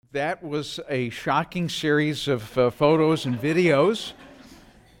That was a shocking series of photos and videos.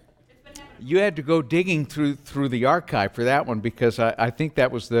 You had to go digging through the archive for that one because I think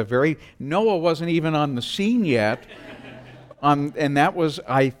that was Noah wasn't even on the scene yet. And that was,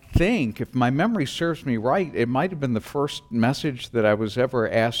 I think, if my memory serves me right, it might have been the first message that I was ever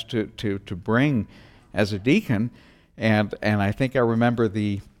asked to bring as a deacon. And I think I remember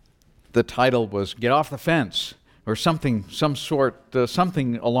the title was "Get Off the Fence," or something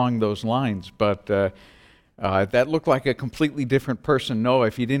along those lines. But that looked like a completely different person. No,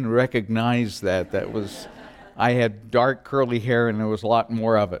 if you didn't recognize that was, I had dark curly hair and there was a lot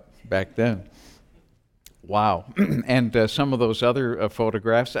more of it back then. Wow. And some of those other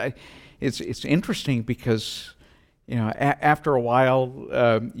photographs, it's interesting because, after a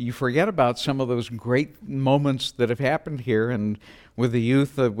while, you forget about some of those great moments that have happened here, and with the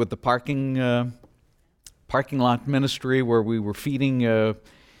youth, with the parking lot ministry, where we were feeding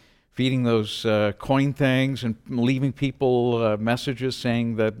those coin things and leaving people messages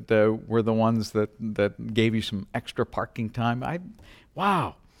saying that we're the ones that gave you some extra parking time.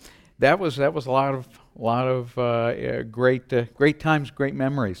 Wow, that was a lot of great times, great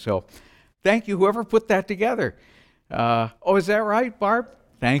memories. So, thank you, whoever put that together. Is that right, Barb?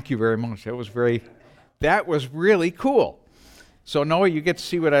 Thank you very much. That was really cool. So, Noah, you get to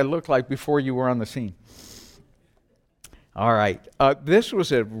see what I looked like before you were on the scene. All right. This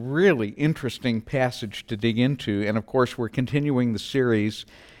was a really interesting passage to dig into, and of course we're continuing the series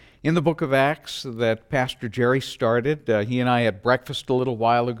in the book of Acts that Pastor Jerry started. He and I had breakfast a little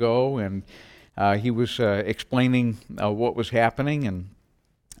while ago, and he was explaining what was happening, and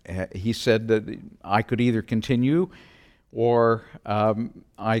he said that I could either continue or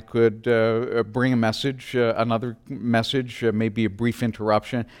I could bring a message, another message, maybe a brief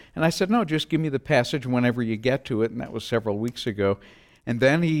interruption. And I said, no, just give me the passage whenever you get to it, and that was several weeks ago. And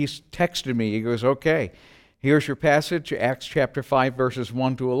then he texted me, he goes, okay, here's your passage, Acts chapter 5, verses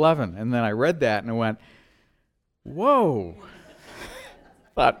 1 to 11. And then I read that and I went, whoa.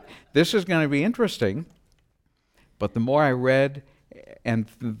 Thought, this is going to be interesting. But the more I read and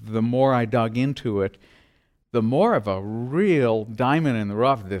the more I dug into it, the more of a real diamond in the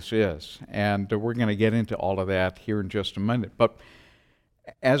rough this is. And we're going to get into all of that here in just a minute. But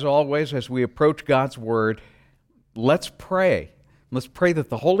as always, as we approach God's Word, let's pray. Let's pray that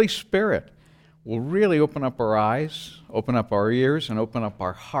the Holy Spirit will really open up our eyes, open up our ears, and open up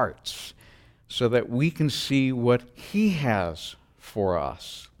our hearts so that we can see what He has for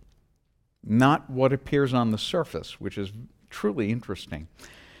us, not what appears on the surface, which is truly interesting.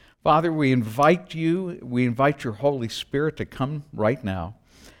 Father, we invite your Holy Spirit to come right now.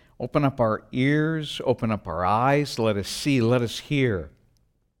 Open up our ears, open up our eyes, let us see, let us hear,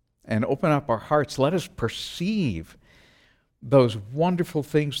 and open up our hearts. Let us perceive those wonderful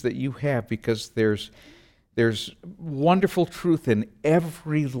things that you have, because there's wonderful truth in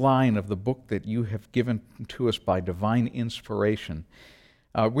every line of the book that you have given to us by divine inspiration.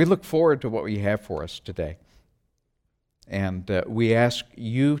 We look forward to what you have for us today. And we ask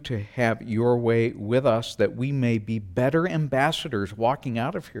you to have your way with us, that we may be better ambassadors walking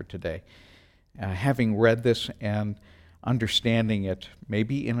out of here today, having read this and understanding it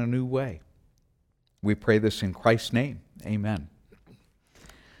maybe in a new way. We pray this in Christ's name. Amen.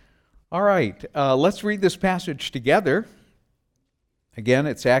 All right, let's read this passage together. Again,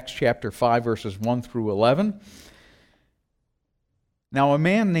 it's Acts chapter 5, verses 1 through 11. Now a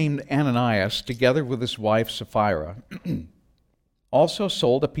man named Ananias, together with his wife Sapphira, also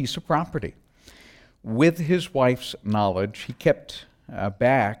sold a piece of property. With his wife's knowledge, he kept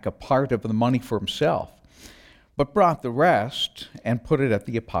back a part of the money for himself, but brought the rest and put it at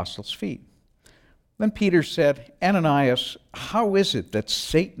the apostles' feet. Then Peter said, Ananias, how is it that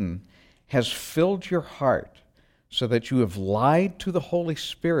Satan has filled your heart so that you have lied to the Holy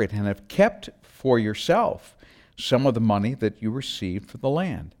Spirit and have kept for yourself some of the money that you received for the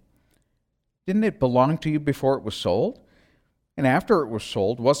land? Didn't it belong to you before it was sold? And after it was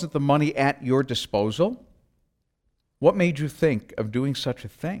sold, wasn't the money at your disposal? What made you think of doing such a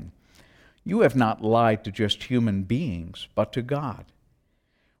thing? You have not lied to just human beings, but to God.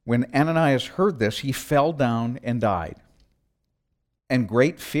 When Ananias heard this, he fell down and died. And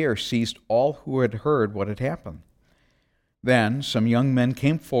great fear seized all who had heard what had happened. Then some young men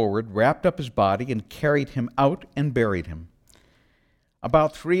came forward, wrapped up his body, and carried him out and buried him.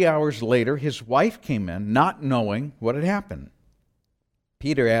 About 3 hours later, his wife came in, not knowing what had happened.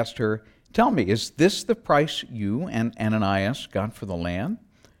 Peter asked her, tell me, is this the price you and Ananias got for the land?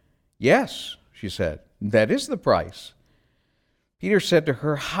 Yes, she said, that is the price. Peter said to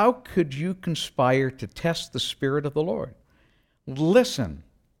her, how could you conspire to test the Spirit of the Lord? Listen,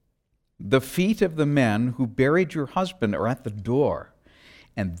 The feet of the men who buried your husband are at the door,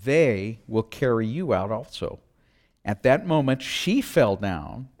 and they will carry you out also." At that moment she fell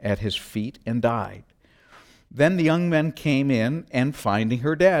down at his feet and died. Then the young men came in, and finding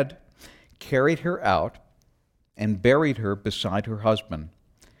her dead, carried her out and buried her beside her husband.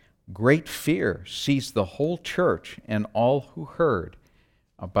 Great fear seized the whole church and all who heard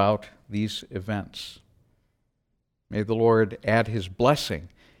about these events. May the Lord add his blessing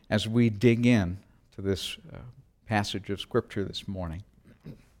as we dig in to this passage of Scripture this morning.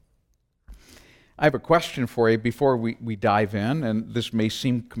 I have a question for you before we dive in, and this may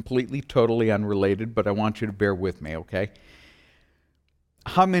seem completely, totally unrelated, but I want you to bear with me, okay?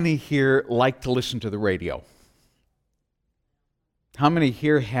 How many here like to listen to the radio? How many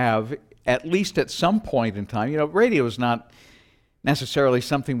here have, at least at some point in time, radio is not necessarily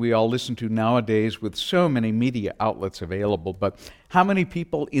something we all listen to nowadays with so many media outlets available, but how many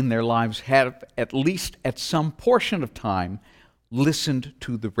people in their lives have, at least at some portion of time, listened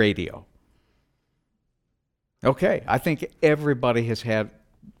to the radio? Okay, I think everybody has had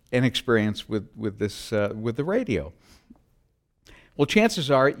an experience with the radio. Well, chances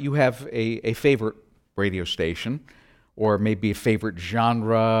are you have a favorite radio station, or maybe a favorite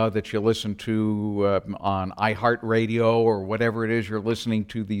genre that you listen to on iHeartRadio or whatever it is you're listening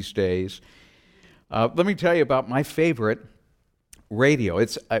to these days. Let me tell you about my favorite radio.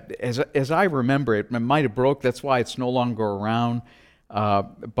 It's as I remember it might have broke, that's why it's no longer around.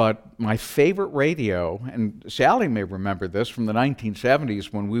 But my favorite radio, and Sally may remember this from the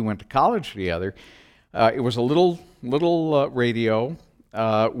 1970s when we went to college together, it was a little radio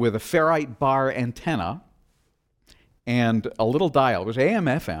with a ferrite bar antenna and a little dial. It was AM,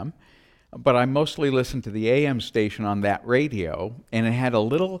 FM, but I mostly listened to the AM station on that radio, and it had a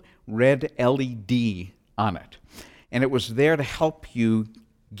little red LED on it. And it was there to help you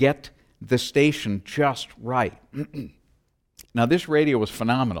get the station just right. Now, this radio was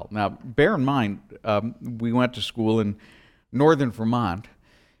phenomenal. Now, bear in mind, we went to school in northern Vermont,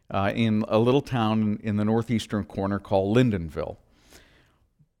 in a little town in the northeastern corner called Lyndonville.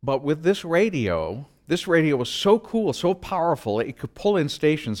 But with this radio was so cool, so powerful, it could pull in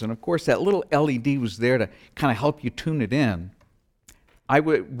stations, and of course that little LED was there to kind of help you tune it in. I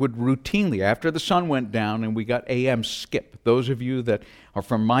would routinely, after the sun went down and we got AM skip, those of you that are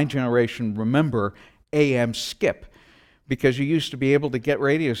from my generation remember AM skip, because you used to be able to get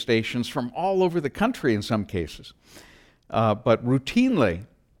radio stations from all over the country in some cases. But routinely,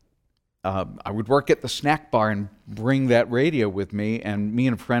 I would work at the snack bar and bring that radio with me, and me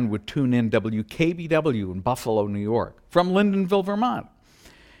and a friend would tune in WKBW in Buffalo, New York, from Lyndonville, Vermont.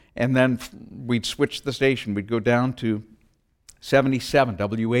 And then we'd switch the station. We'd go down to 77,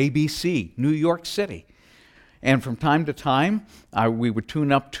 WABC, New York City. And from time to time, we would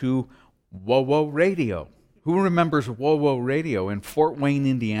tune up to WOWO Radio. Who remembers WOWO Radio in Fort Wayne,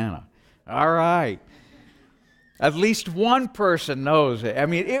 Indiana? All right. At least one person knows it. I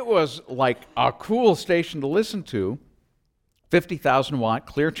mean, it was like a cool station to listen to. 50,000 watt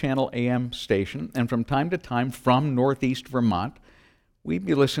clear channel AM station. And from time to time, from northeast Vermont, we'd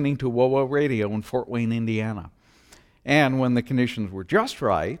be listening to WOWO Radio in Fort Wayne, Indiana. And when the conditions were just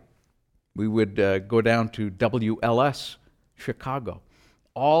right, we would go down to WLS Chicago,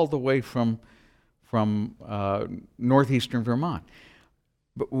 all the way from northeastern Vermont.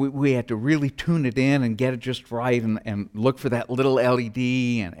 But we had to really tune it in and get it just right, and look for that little LED,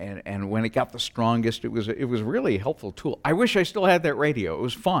 and when it got the strongest, it was really a helpful tool. I wish I still had that radio. It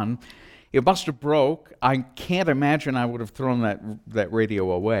was fun. It must have broke. I can't imagine I would have thrown that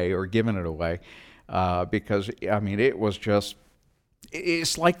radio away or given it away, because, I mean, it was just,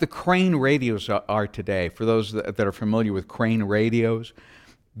 it's like the Crane radios are today. For those that are familiar with Crane radios,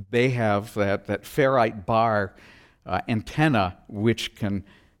 they have that ferrite bar antenna, which can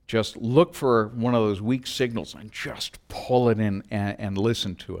just look for one of those weak signals and just pull it in and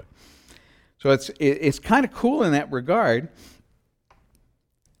listen to it. So it's kind of cool in that regard.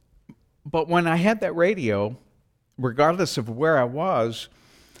 But when I had that radio, regardless of where I was,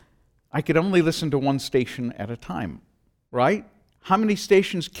 I could only listen to one station at a time, right? How many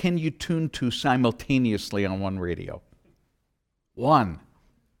stations can you tune to simultaneously on one radio? One.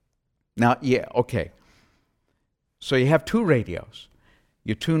 Now, yeah, okay. So you have two radios.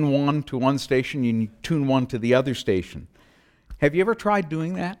 You tune one to one station, you tune one to the other station. Have you ever tried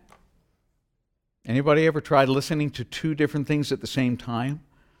doing that? Anybody ever tried listening to two different things at the same time?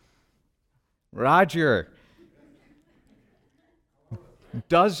 Roger.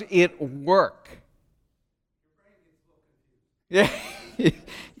 Does it work? Yeah, you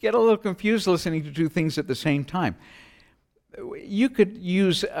get a little confused listening to two things at the same time. You could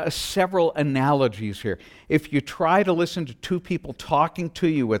use several analogies here. If you try to listen to two people talking to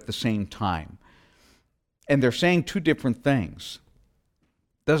you at the same time, and they're saying two different things,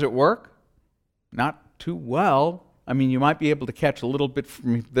 does it work? Not too well. I mean, you might be able to catch a little bit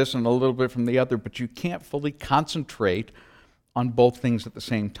from this and a little bit from the other, but you can't fully concentrate on both things at the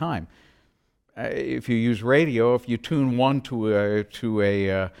same time. If you use radio, if you tune one to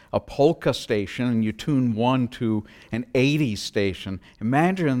a polka station and you tune one to an 80s station,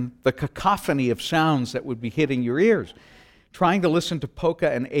 imagine the cacophony of sounds that would be hitting your ears. Trying to listen to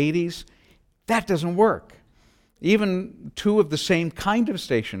polka and 80s, that doesn't work. Even two of the same kind of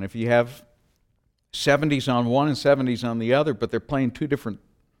station, if you have 70s on one and 70s on the other, but they're playing two different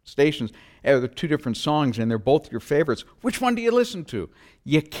stations, two different songs, and they're both your favorites, which one do you listen to?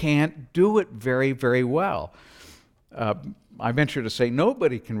 You can't do it very, very well. I venture to say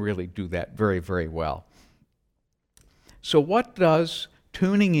nobody can really do that very, very well. So what does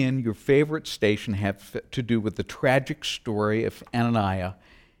tuning in your favorite station have to do with the tragic story of Ananias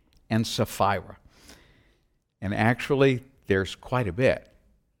and Sapphira? And actually, there's quite a bit.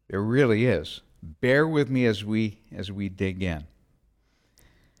 There really is. Bear with me as we dig in.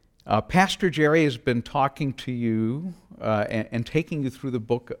 Pastor Jerry has been talking to you and taking you through the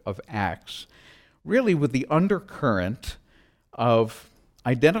book of Acts, really with the undercurrent of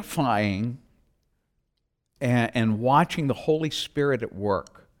identifying and watching the Holy Spirit at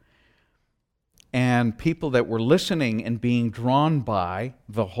work, and people that were listening and being drawn by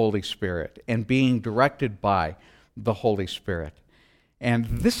the Holy Spirit and being directed by the Holy Spirit. And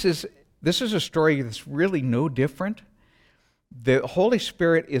this is a story that's really no different. The Holy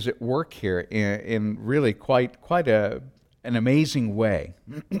Spirit is at work here in really quite an amazing way.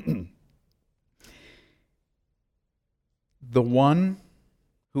 The one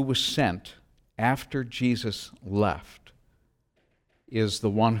who was sent after Jesus left is the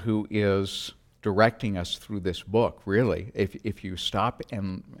one who is directing us through this book, really, if you stop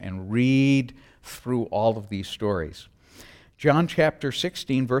and read through all of these stories. John chapter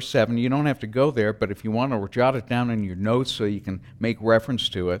 16, verse 7, you don't have to go there, but if you want to jot it down in your notes so you can make reference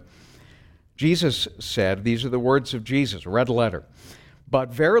to it. Jesus said, these are the words of Jesus, red letter, "But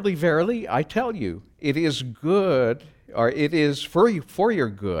verily, verily, I tell you, it is good, or it is for your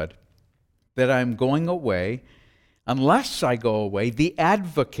good, that I'm going away. Unless I go away, the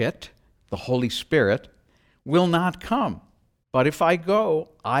advocate, the Holy Spirit, will not come. But if I go,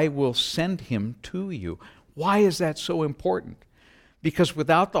 I will send him to you." Why is that so important? Because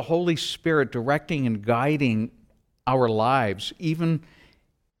without the Holy Spirit directing and guiding our lives, even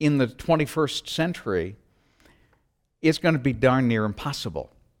in the 21st century, it's going to be darn near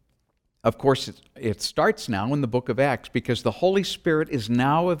impossible. Of course, it starts now in the book of Acts because the Holy Spirit is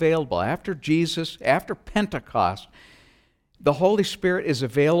now available. After Jesus, after Pentecost, the Holy Spirit is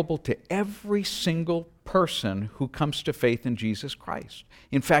available to every single person who comes to faith in Jesus Christ.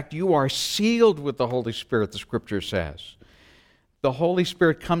 In fact, you are sealed with the Holy Spirit, the Scripture says. The Holy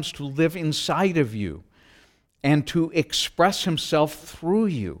Spirit comes to live inside of you and to express himself through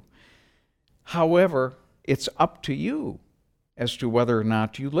you. However, it's up to you as to whether or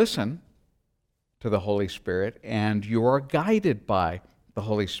not you listen to the Holy Spirit and you are guided by the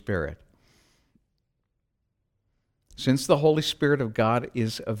Holy Spirit. Since the Holy Spirit of God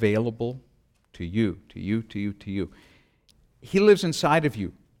is available to you, he lives inside of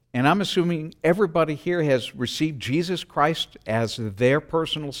you. And I'm assuming everybody here has received Jesus Christ as their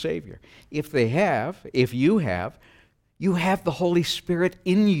personal Savior. If you have the Holy Spirit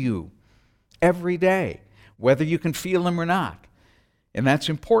in you every day, whether you can feel him or not. And that's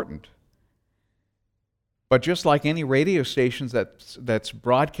important. But just like any radio stations that's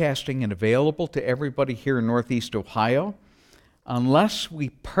broadcasting and available to everybody here in Northeast Ohio, unless we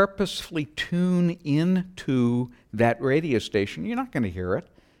purposefully tune into that radio station, you're not going to hear it.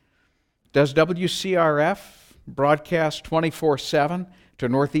 Does WCRF broadcast 24/7 to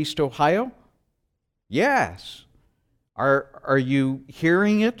Northeast Ohio? Yes. Are you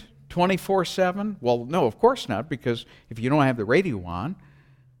hearing it 24/7? Well, no, of course not, because if you don't have the radio on,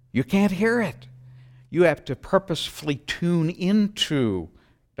 you can't hear it. You have to purposefully tune into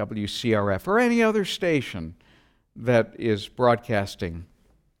WCRF or any other station that is broadcasting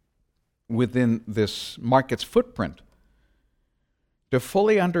within this market's footprint to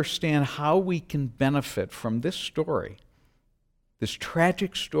fully understand how we can benefit from this story, this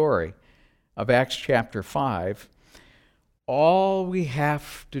tragic story of Acts chapter 5. All we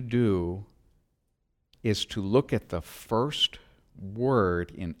have to do is to look at the first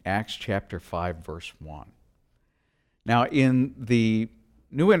word in Acts chapter 5, verse 1. Now, in the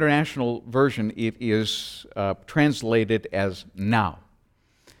New International Version, it is translated as now.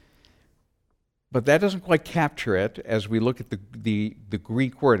 But that doesn't quite capture it as we look at the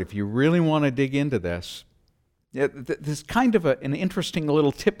Greek word. If you really want to dig into this, there's kind of an interesting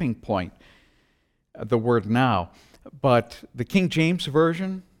little tipping point, the word now. But the King James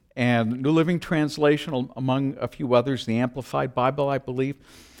Version and New Living Translation, among a few others, the Amplified Bible, I believe,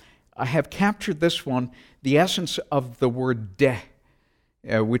 have captured this one, the essence of the word de,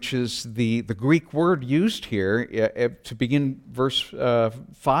 which is the Greek word used here to begin chapter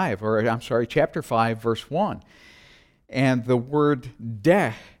 5, verse 1. And the word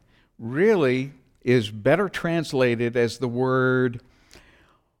de really is better translated as the word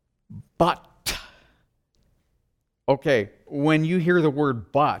but. Okay, when you hear the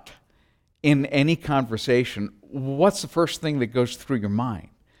word but in any conversation, what's the first thing that goes through your mind?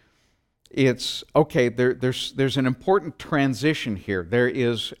 It's, okay, there's an important transition here. There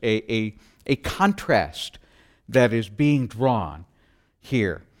is a contrast that is being drawn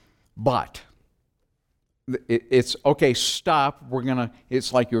here. But it's, okay, stop.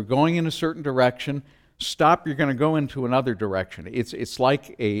 It's like you're going in a certain direction. Stop, you're going to go into another direction. It's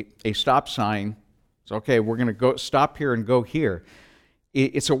like a stop sign. It's, okay, we're going to go stop here and go here.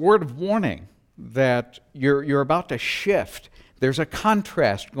 It's a word of warning that you're about to shift. There's a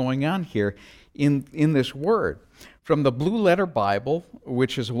contrast going on here in this word. From the Blue Letter Bible,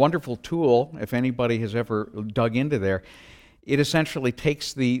 which is a wonderful tool, if anybody has ever dug into there, it essentially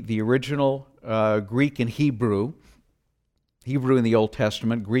takes the original Greek and Hebrew in the Old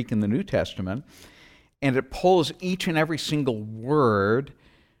Testament, Greek in the New Testament, and it pulls each and every single word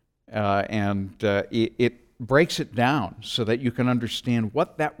and it breaks it down so that you can understand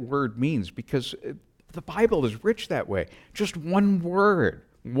what that word means, because the Bible is rich that way. Just one word.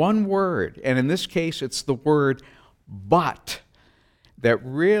 And in this case, it's the word but that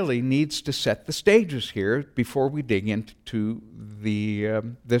really needs to set the stages here before we dig into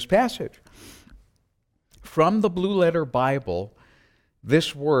this passage. From the Blue Letter Bible,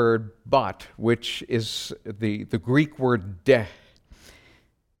 this word but, which is the Greek word de,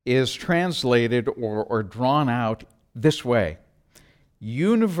 is translated or drawn out this way.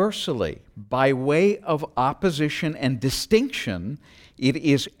 Universally, by way of opposition and distinction, it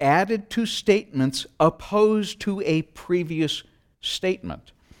is added to statements opposed to a previous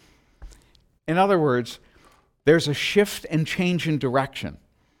statement. In other words, there's a shift and change in direction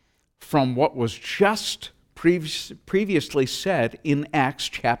from what was just previously said in Acts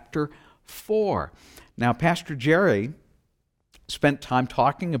chapter 4. Now, Pastor Jerry spent time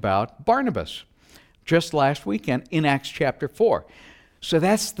talking about Barnabas just last weekend in Acts chapter 4. So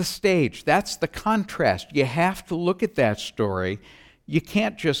that's the stage, that's the contrast. You have to look at that story. You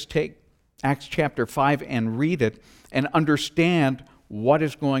can't just take Acts chapter 5 and read it and understand what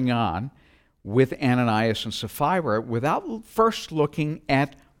is going on with Ananias and Sapphira without first looking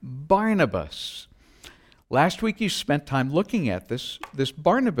at Barnabas. Last week you spent time looking at this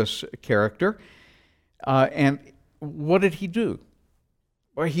Barnabas character, and what did he do?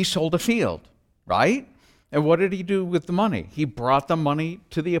 Well, he sold a field, right? And what did he do with the money? He brought the money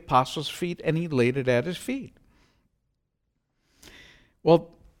to the apostles' feet and he laid it at his feet. Well,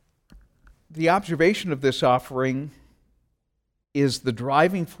 the observation of this offering is the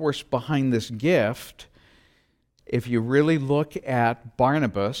driving force behind this gift. If you really look at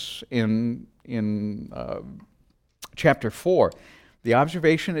Barnabas in chapter 4, the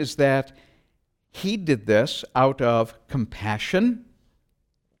observation is that he did this out of compassion.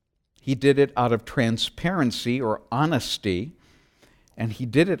 He did it out of transparency or honesty, and he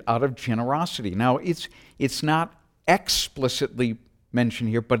did it out of generosity. Now, it's not explicitly mentioned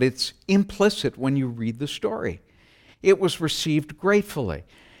here, but it's implicit when you read the story. It was received gratefully,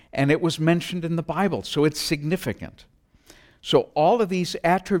 and it was mentioned in the Bible, so it's significant. So all of these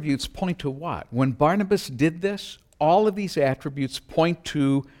attributes point to what? When Barnabas did this, all of these attributes point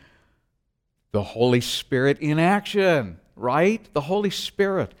to the Holy Spirit in action, right? The Holy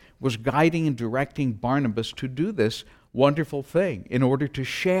Spirit was guiding and directing Barnabas to do this wonderful thing in order to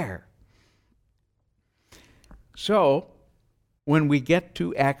share. So, when we get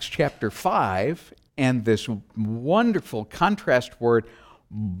to Acts chapter 5 and this wonderful contrast word,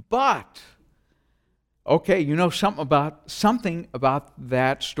 but, okay, you know something about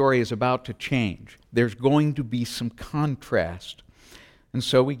that story is about to change. There's going to be some contrast. And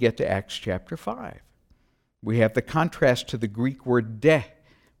so we get to Acts chapter 5. We have the contrast to the Greek word de,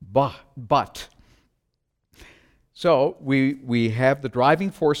 but. So we have the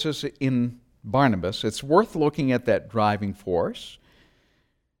driving forces in Barnabas. It's worth looking at that driving force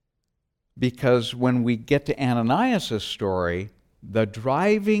because when we get to Ananias' story, The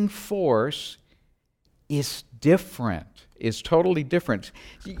driving force is different, is totally different.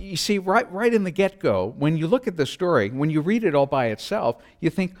 You see, right in the get-go, when you look at the story, when you read it all by itself, you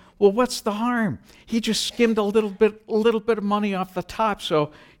think, well, what's the harm? He just skimmed a little bit of money off the top,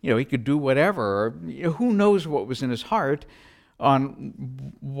 so he could do whatever. Or, who knows what was in his heart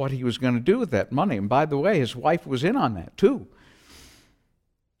on what he was going to do with that money. And by the way, his wife was in on that too.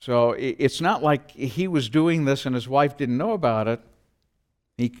 So it's not like he was doing this and his wife didn't know about it.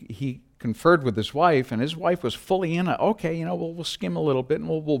 He conferred with his wife, and his wife was fully in it. Okay, we'll skim a little bit and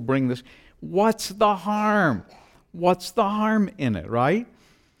we'll bring this. What's the harm? What's the harm in it, right?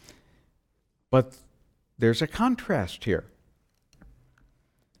 But there's a contrast here.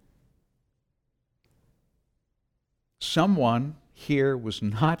 Someone here was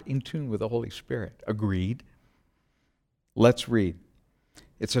not in tune with the Holy Spirit. Agreed. Let's read.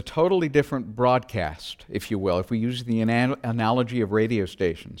 It's a totally different broadcast, if you will, if we use the analogy of radio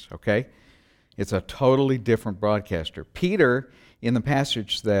stations, okay? It's a totally different broadcaster. Peter, in the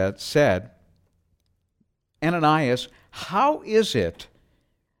passage that said, Ananias, how is it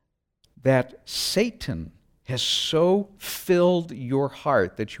that Satan has so filled your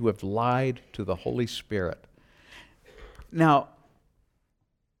heart that you have lied to the Holy Spirit? Now,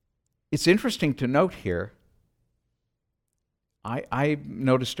 it's interesting to note here, I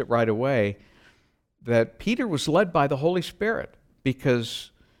noticed it right away, that Peter was led by the Holy Spirit,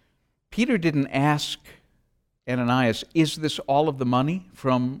 because Peter didn't ask Ananias, is this all of the money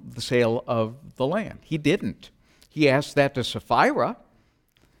from the sale of the land? He didn't. He asked that to Sapphira,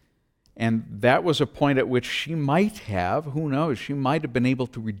 and that was a point at which she might have, who knows, she might have been able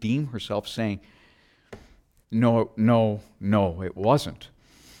to redeem herself saying, no, it wasn't.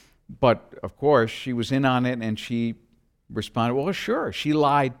 But, of course, she was in on it, and she responded, well, sure, she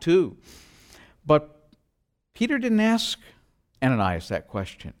lied too. But Peter didn't ask Ananias that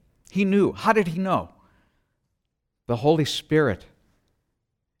question. He knew. How did he know? The Holy Spirit.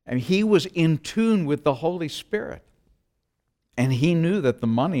 And he was in tune with the Holy Spirit. And he knew that the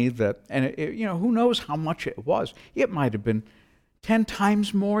money who knows how much it was. It might have been 10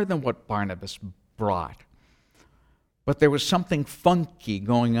 times more than what Barnabas brought. But there was something funky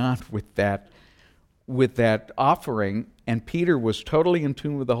going on with that offering, and Peter was totally in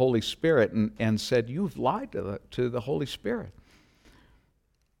tune with the Holy Spirit and said, you've lied to the Holy Spirit.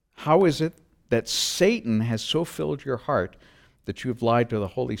 How is it that Satan has so filled your heart that you've lied to the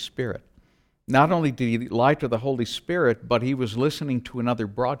Holy Spirit? Not only did he lie to the Holy Spirit, but he was listening to another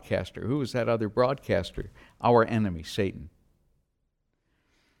broadcaster. Who is that other broadcaster? Our enemy, Satan.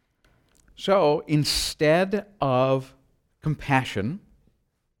 So instead of compassion,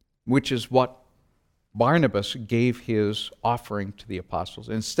 which is what Barnabas gave his offering to the apostles,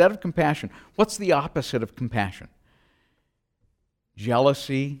 instead of compassion, what's the opposite of compassion?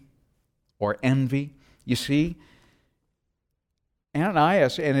 Jealousy or envy. You see,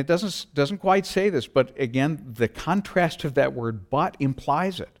 Ananias, and it doesn't quite say this, but again, the contrast of that word "but"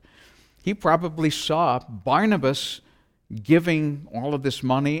 implies it. He probably saw Barnabas giving all of this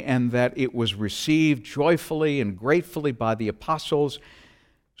money, and that it was received joyfully and gratefully by the apostles.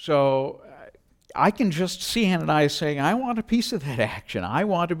 So I can just see Ananias saying, I want a piece of that action. I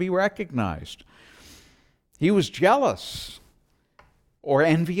want to be recognized. He was jealous or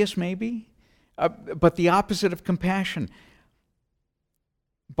envious maybe, but the opposite of compassion.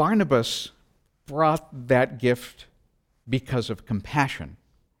 Barnabas brought that gift because of compassion.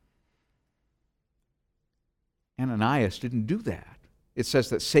 Ananias didn't do that. It says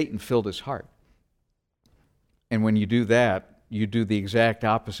that Satan filled his heart. And when you do that, you do the exact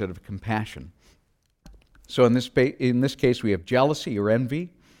opposite of compassion. So in this case, we have jealousy or envy.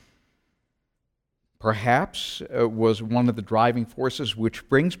 Perhaps was one of the driving forces, which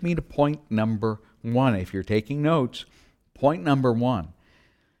brings me to point number 1. If you're taking notes, point number 1.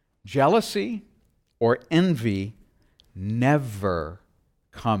 Jealousy or envy never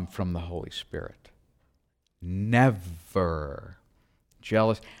come from the Holy Spirit. Never.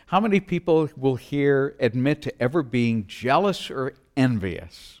 Jealous. How many people will here admit to ever being jealous or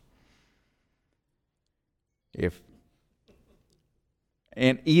envious?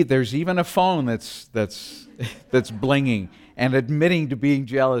 There's even a phone that's blinging and admitting to being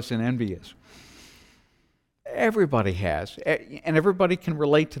jealous and envious. Everybody has, and everybody can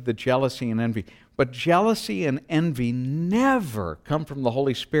relate to the jealousy and envy. But jealousy and envy never come from the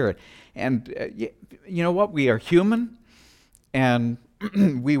Holy Spirit. And you know what? We are human, and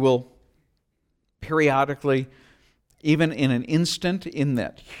we will periodically, even in an instant, in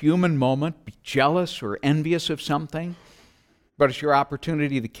that human moment, be jealous or envious of something. But it's your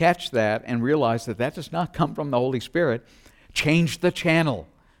opportunity to catch that and realize that that does not come from the Holy Spirit. Change the channel.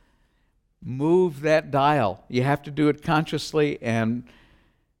 Move that dial. You have to do it consciously and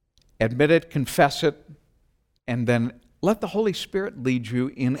admit it, confess it, and then let the Holy Spirit lead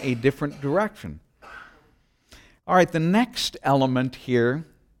you in a different direction. All right, the next element here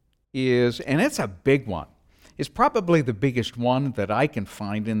is, and it's a big one, it's probably the biggest one that I can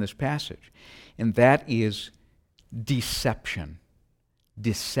find in this passage, and that is deception.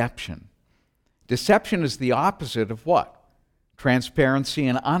 Deception. Deception is the opposite of what? Transparency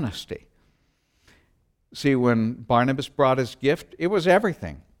and honesty. See, when Barnabas brought his gift, it was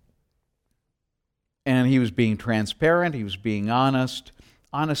everything. And he was being transparent, he was being honest.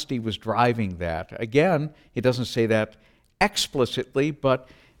 Honesty was driving that. Again, it doesn't say that explicitly, but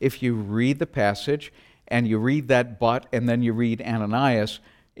if you read the passage and you read that but and then you read Ananias,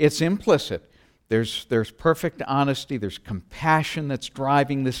 it's implicit. There's perfect honesty, there's compassion that's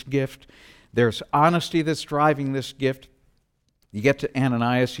driving this gift, there's honesty that's driving this gift. You get to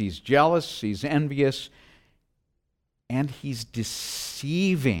Ananias, he's jealous, he's envious, and he's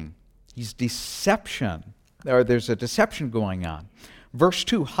deceiving. He's deception. There's a deception going on. Verse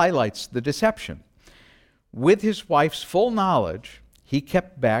 2 highlights the deception. With his wife's full knowledge, he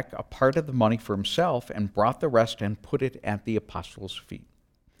kept back a part of the money for himself and brought the rest and put it at the apostles' feet.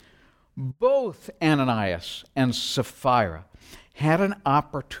 Both Ananias and Sapphira had an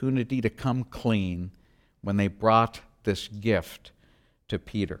opportunity to come clean when they brought this gift to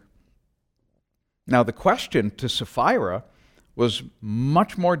Peter. Now, the question to Sapphira was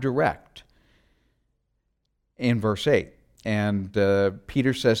much more direct in verse 8. And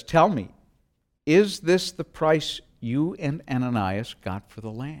Peter says, "Tell me, is this the price you and Ananias got for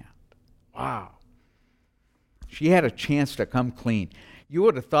the land?" Wow. She had a chance to come clean. You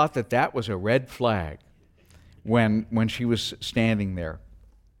would have thought that that was a red flag when she was standing there.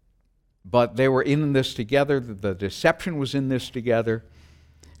 But they were in this together. The deception was in this together.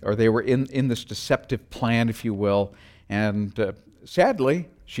 Or they were in this deceptive plan, if you will. And sadly,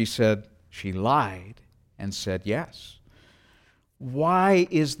 she lied and said yes. Why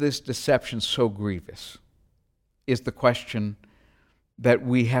is this deception so grievous? Is the question that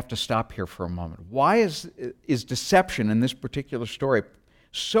we have to stop here for a moment. Why is deception in this particular story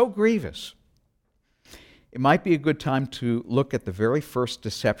so grievous? It might be a good time to look at the very first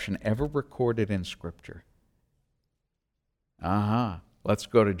deception ever recorded in Scripture. Let's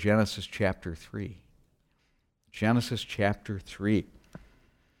go to Genesis chapter 3. Genesis chapter 3.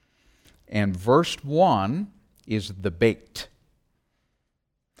 And verse 1 is the bait.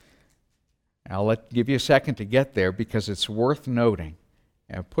 I'll give you a second to get there because it's worth noting.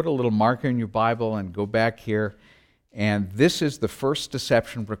 Now, put a little marker in your Bible and go back here. And this is the first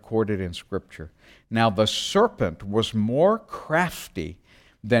deception recorded in Scripture. Now, the serpent was more crafty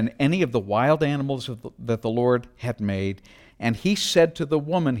than any of the wild animals that the Lord had made. And he said to the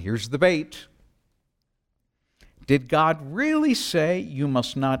woman, here's the bait. Did God really say you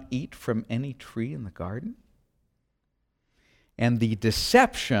must not eat from any tree in the garden? And the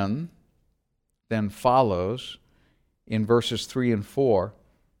deception then follows in verses 3 and 4,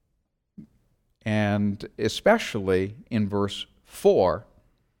 and especially in verse 4,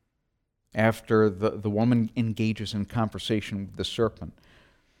 after the woman engages in conversation with the serpent.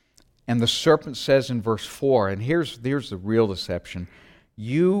 And the serpent says in verse 4, and here's the real deception,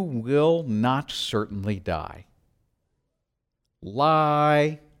 you will not certainly die.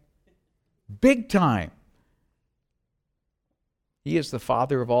 Lie. Big time. He is the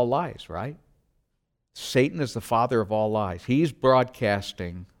father of all lies, right? Satan is the father of all lies. He's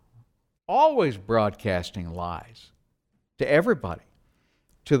broadcasting, always broadcasting lies to everybody,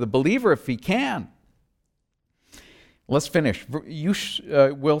 to the believer if he can. Let's finish. You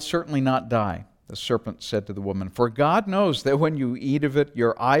will certainly not die, the serpent said to the woman, for God knows that when you eat of it,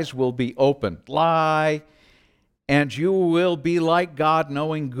 your eyes will be opened. Lie. And you will be like God,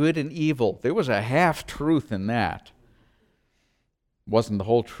 knowing good and evil. There was a half-truth in that. It wasn't the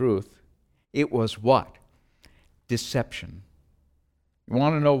whole truth. It was what? Deception. You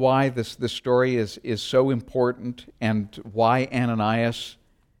want to know why this story is so important and why Ananias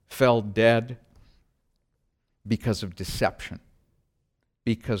fell dead? Because of deception.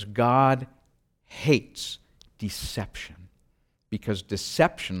 Because God hates deception. Because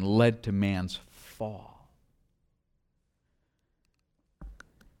deception led to man's fall.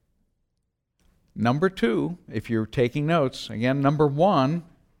 Number 2, if you're taking notes, again, number 1,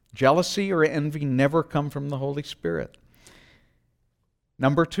 jealousy or envy never come from the Holy Spirit.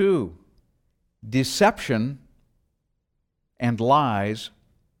 Number 2, deception and lies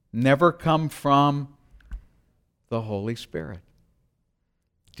never come from the Holy Spirit.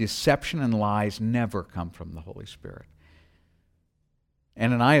 Deception and lies never come from the Holy Spirit.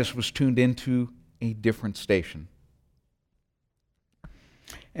 Ananias was tuned into a different station.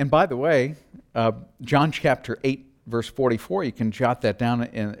 And by the way, John chapter 8, verse 44, you can jot that down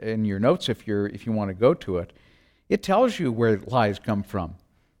in your notes if you want to go to it. It tells you where lies come from.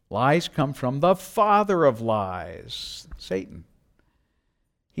 Lies come from the father of lies, Satan.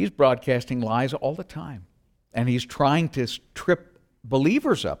 He's broadcasting lies all the time. And he's trying to trip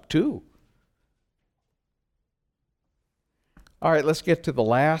believers up too. All right, let's get to the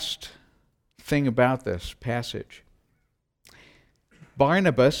last thing about this passage.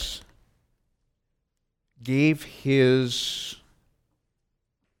 Barnabas gave his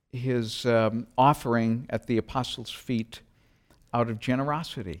offering at the apostles' feet out of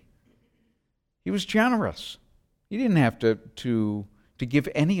generosity. He was generous. He didn't have to give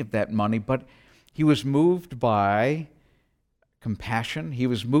any of that money, but he was moved by compassion. He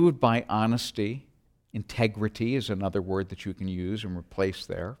was moved by honesty. Integrity is another word that you can use and replace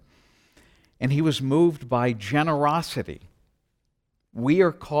there. And he was moved by generosity. We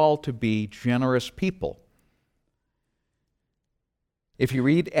are called to be generous people. If you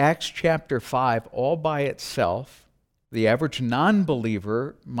read Acts chapter 5 all by itself, the average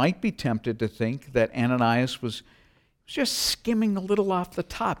non-believer might be tempted to think that Ananias was just skimming a little off the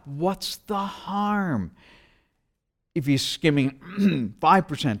top. What's the harm if he's skimming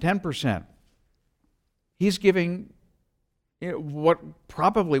 5%, 10%? He's giving what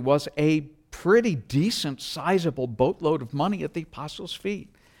probably was a pretty decent, sizable boatload of money at the apostles'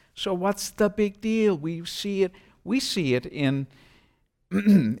 feet. So what's the big deal? We see it in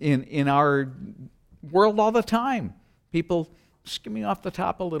in our world all the time. People skimming off the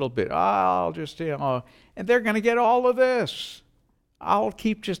top a little bit. I'll just, and they're going to get all of this. I'll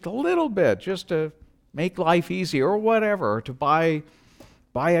keep just a little bit just to make life easy or whatever, or to buy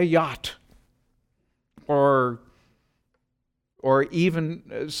a yacht. Or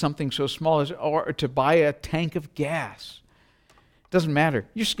even something so small as or to buy a tank of gas. It doesn't matter.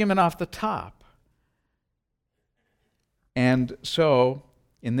 You're skimming off the top. And so,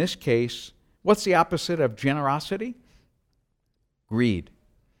 in this case, what's the opposite of generosity? Greed.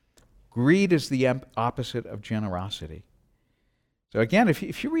 Greed is the opposite of generosity. So again,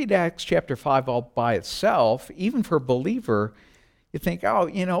 if you read Acts chapter 5 all by itself, even for a believer, you think,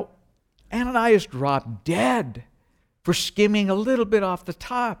 Ananias dropped dead for skimming a little bit off the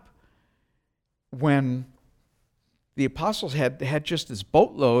top when the apostles had just this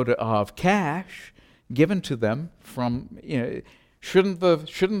boatload of cash given to them from, shouldn't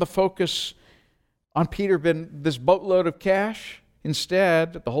the focus on Peter been this boatload of cash?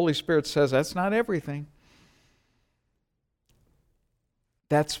 Instead, the Holy Spirit says that's not everything.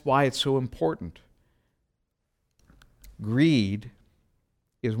 That's why it's so important. Greed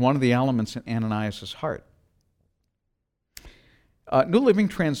is one of the elements in Ananias' heart. New Living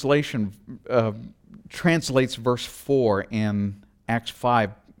Translation translates verse 4 in Acts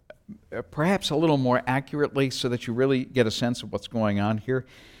 5 perhaps a little more accurately so that you really get a sense of what's going on here.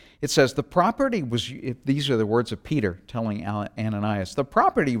 It says, the property was, these are the words of Peter telling Ananias, the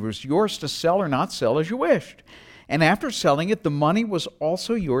property was yours to sell or not sell as you wished. And after selling it, the money was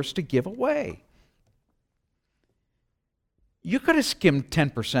also yours to give away. You could have skimmed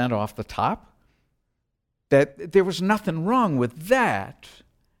 10% off the top. That there was nothing wrong with that,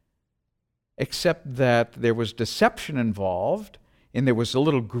 except that there was deception involved, and there was a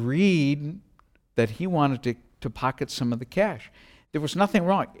little greed that he wanted to pocket some of the cash. There was nothing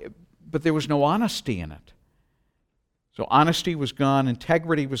wrong, but there was no honesty in it. So honesty was gone,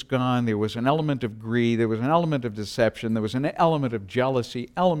 integrity was gone, there was an element of greed, there was an element of deception, there was an element of jealousy,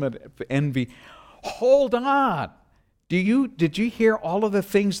 element of envy. Hold on. Did you hear all of the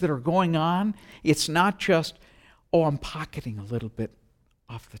things that are going on? It's not just, I'm pocketing a little bit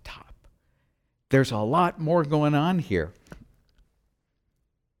off the top. There's a lot more going on here.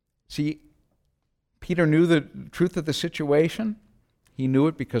 See, Peter knew the truth of the situation. He knew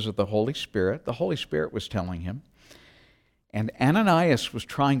it because of the Holy Spirit. The Holy Spirit was telling him. And Ananias was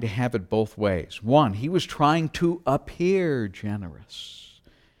trying to have it both ways. One, he was trying to appear generous,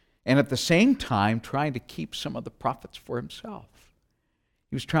 and at the same time trying to keep some of the profits for himself.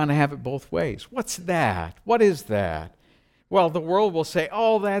 He was trying to have it both ways. What's that? What is that? Well, the world will say,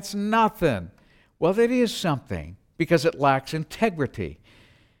 that's nothing. Well, it is something because it lacks integrity.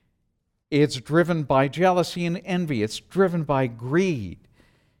 It's driven by jealousy and envy. It's driven by greed.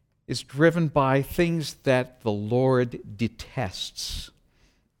 It's driven by things that the Lord detests.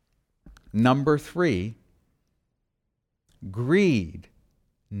 Number 3, greed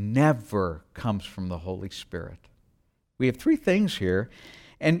never comes from the Holy Spirit. We have 3 things here,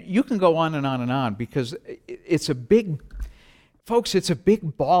 and you can go on and on and on because it's a big, Folks, it's a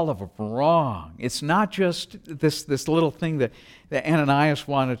big ball of wrong. It's not just this little thing that Ananias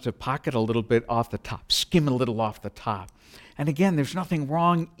wanted to pocket a little bit off the top, skim a little off the top. And again, there's nothing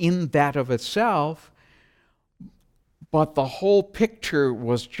wrong in that of itself, but the whole picture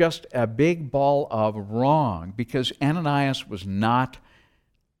was just a big ball of wrong because Ananias was not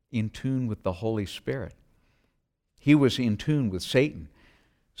in tune with the Holy Spirit. He was in tune with Satan.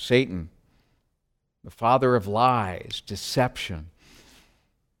 Satan, the father of lies, deception,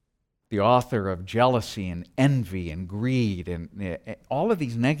 the author of jealousy and envy and greed and all of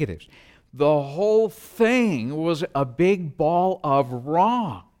these negatives. The whole thing was a big ball of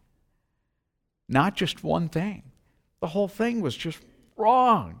wrong. Not just one thing. The whole thing was just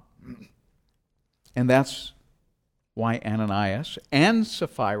wrong. And that's why Ananias and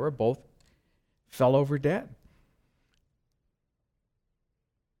Sapphira both fell over dead.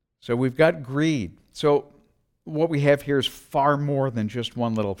 So we've got greed. So what we have here is far more than just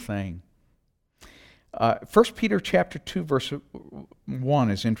one little thing. 1 Peter chapter 2, verse 1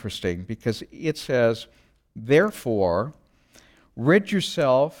 is interesting because it says, "Therefore, rid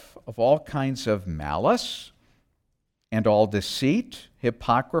yourself of all kinds of malice and all deceit,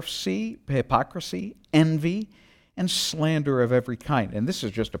 hypocrisy, envy, and slander of every kind." And this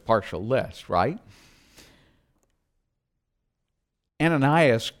is just a partial list, right?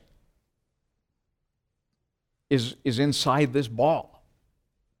 Ananias is inside this ball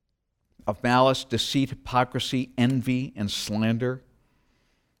of malice, deceit, hypocrisy, envy, and slander,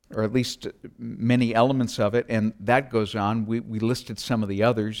 or at least many elements of it, and that goes on. We listed some of the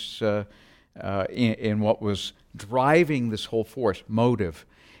others in what was driving this whole force, motive.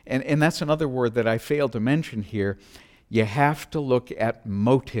 And that's another word that I failed to mention here. You have to look at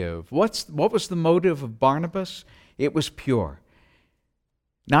motive. What was the motive of Barnabas? It was pure.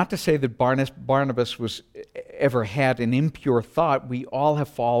 Not to say that Barnabas was ever had an impure thought. We all have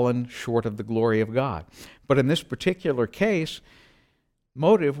fallen short of the glory of God. But in this particular case,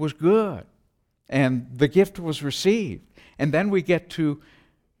 motive was good, and the gift was received. And then we get to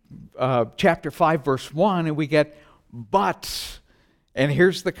chapter 5, verse 1, and we get, "But," and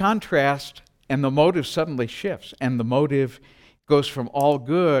here's the contrast, and the motive suddenly shifts, and the motive goes from all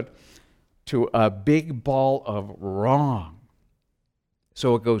good to a big ball of wrong.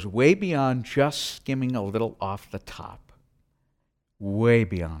 So it goes way beyond just skimming a little off the top. Way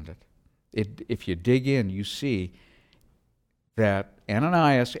beyond it. If you dig in, you see that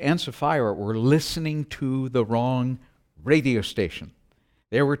Ananias and Sapphira were listening to the wrong radio station.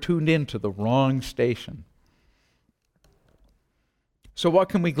 They were tuned in to the wrong station. So what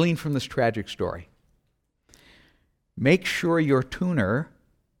can we glean from this tragic story? Make sure your tuner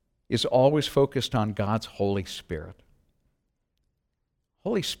is always focused on God's Holy Spirit.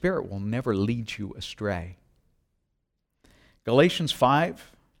 Holy Spirit will never lead you astray. Galatians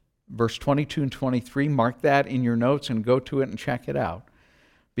 5, verse 22 and 23, mark that in your notes and go to it and check it out,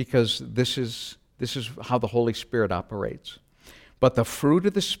 because this is how the Holy Spirit operates. But the fruit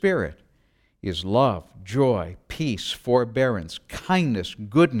of the Spirit is love, joy, peace, forbearance, kindness,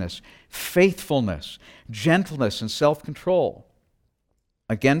 goodness, faithfulness, gentleness, and self-control.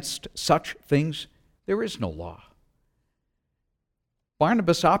 Against such things there is no law.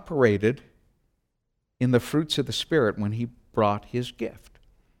 Barnabas operated in the fruits of the Spirit when he brought his gift.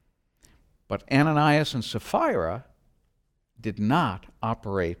 But Ananias and Sapphira did not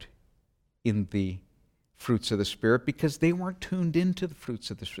operate in the fruits of the Spirit because they weren't tuned into the fruits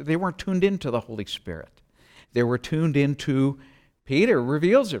of the Spirit. They weren't tuned into the Holy Spirit. They were tuned into, Peter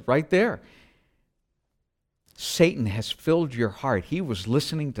reveals it right there. Satan has filled your heart. He was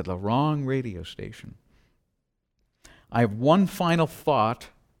listening to the wrong radio station. I have one final thought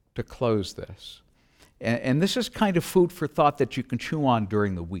to close this. And this is kind of food for thought that you can chew on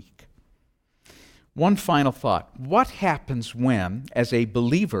during the week. One final thought. What happens when, as a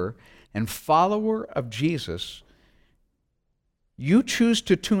believer and follower of Jesus, you choose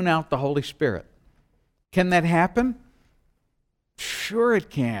to tune out the Holy Spirit? Can that happen? Sure it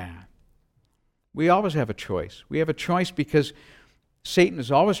can. We always have a choice. We have a choice because Satan is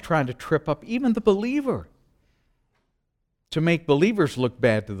always trying to trip up even the believer, to make believers look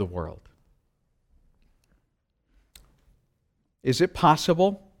bad to the world. Is it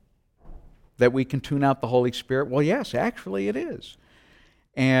possible that we can tune out the Holy Spirit? Well, yes, actually it is.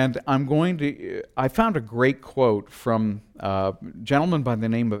 And I found a great quote from a gentleman by the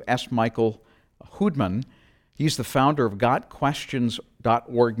name of S. Michael Hoodman. He's the founder of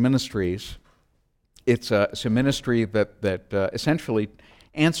GotQuestions.org Ministries. It's a ministry that essentially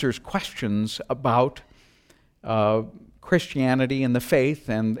answers questions about Christianity and the faith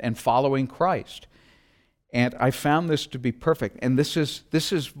and following Christ. And I found this to be perfect. And this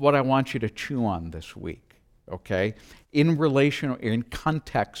is what I want you to chew on this week, okay? In relation, in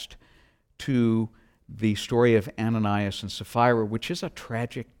context to the story of Ananias and Sapphira, which is a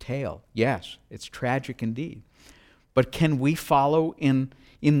tragic tale. Yes, it's tragic indeed. But can we follow in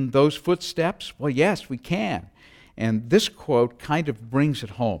those footsteps? Well, yes, we can. And this quote kind of brings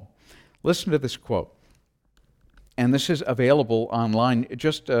it home. Listen to this quote. And this is available online.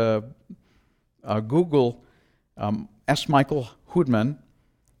 Just Google S. Michael Hoodman,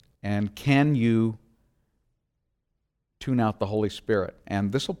 and can you tune out the Holy Spirit?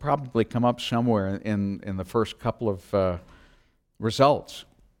 And this will probably come up somewhere in the first couple of results.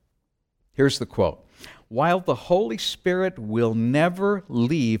 Here's the quote. While the Holy Spirit will never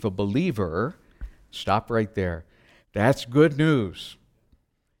leave a believer, stop right there. That's good news.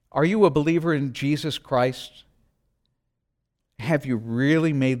 Are you a believer in Jesus Christ? Have you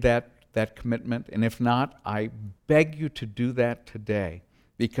really made that commitment? And if not, I beg you to do that today,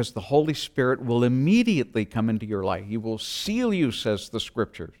 because the Holy Spirit will immediately come into your life. He will seal you, says the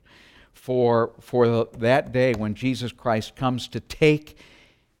Scriptures, for that day when Jesus Christ comes to take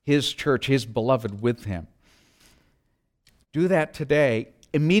His church, His beloved, with Him. Do that today.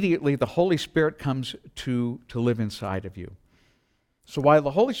 Immediately, the Holy Spirit comes to live inside of you. So while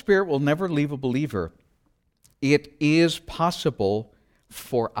the Holy Spirit will never leave a believer, it is possible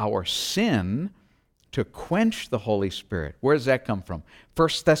for our sin to quench the Holy Spirit. Where does that come from? 1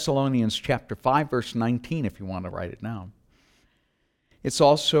 Thessalonians chapter 5, verse 19, if you want to write it down. It's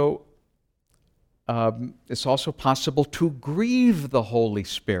also possible to grieve the Holy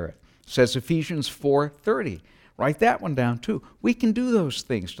Spirit, says Ephesians 4:30. Write that one down too. We can do those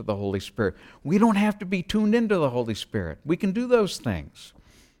things to the Holy Spirit. We don't have to be tuned into the Holy Spirit. We can do those things.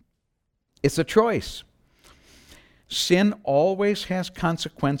 It's a choice. Sin always has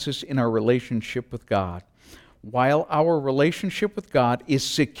consequences in our relationship with God. While our relationship with God is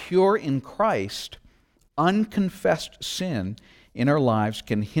secure in Christ, unconfessed sin in our lives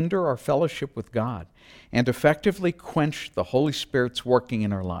can hinder our fellowship with God and effectively quench the Holy Spirit's working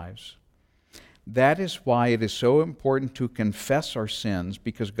in our lives. That is why it is so important to confess our sins,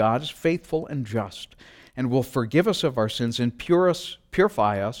 because God is faithful and just and will forgive us of our sins and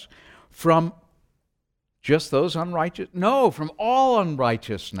purify us from just those unrighteous? No, from all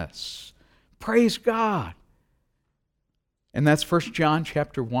unrighteousness. Praise God. And that's 1 John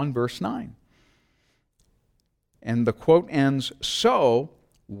chapter 1, verse 9. And the quote ends, so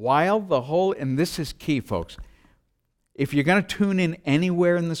while the whole, and this is key, folks, if you're going to tune in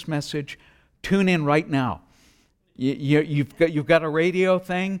anywhere in this message, tune in right now. You've got a radio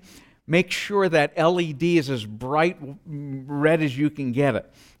thing. Make sure that LED is as bright red as you can get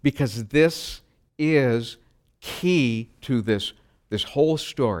it, because this is key to this whole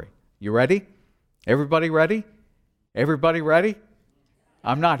story. You ready? Everybody ready? Everybody ready?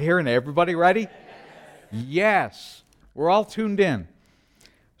 I'm not hearing it. Everybody ready? Yes. We're all tuned in.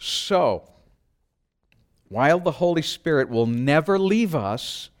 So, while the Holy Spirit will never leave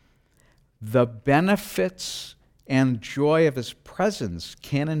us, the benefits and joy of His presence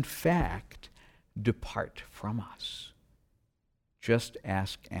can, in fact, depart from us. Just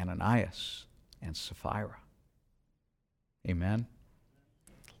ask Ananias and Sapphira. Amen?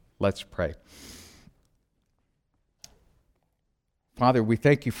 Let's pray. Father, we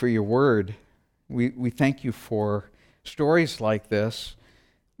thank You for Your word. We thank You for stories like this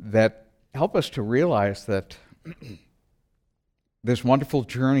that help us to realize that this wonderful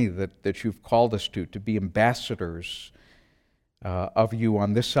journey that You've called us to be ambassadors of You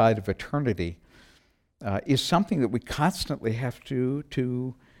on this side of eternity, is something that we constantly have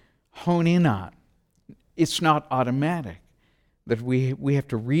to hone in on. It's not automatic. That we have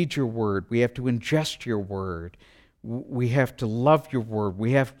to read Your word, we have to ingest Your word, we have to love Your word,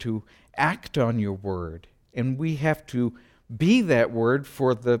 we have to act on Your word, and we have to be that word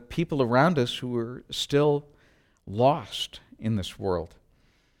for the people around us who are still lost in this world.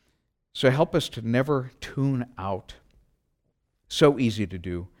 So help us to never tune out. So easy to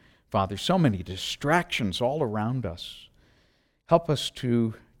do, Father. So many distractions all around us. Help us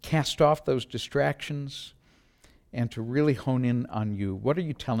to cast off those distractions and to really hone in on You. What are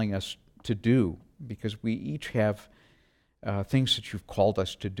You telling us to do? Because we each have things that You've called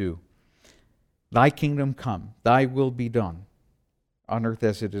us to do. Thy kingdom come, Thy will be done, on earth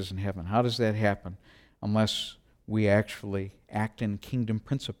as it is in heaven. How does that happen? Unless we actually act in kingdom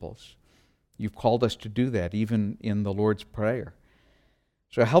principles. You've called us to do that, even in the Lord's Prayer.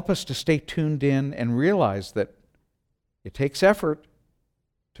 So help us to stay tuned in and realize that it takes effort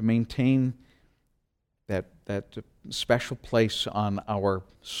to maintain that special place on our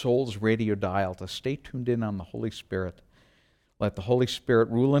soul's radio dial to stay tuned in on the Holy Spirit. Let the Holy Spirit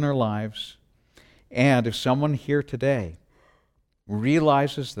rule in our lives. And if someone here today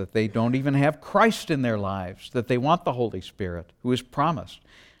realizes that they don't even have Christ in their lives, that they want the Holy Spirit who is promised,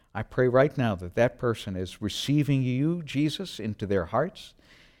 I pray right now that that person is receiving you, Jesus, into their hearts.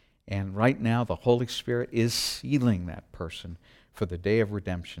 And right now the Holy Spirit is sealing that person for the day of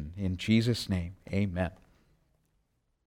redemption. In Jesus' name, amen.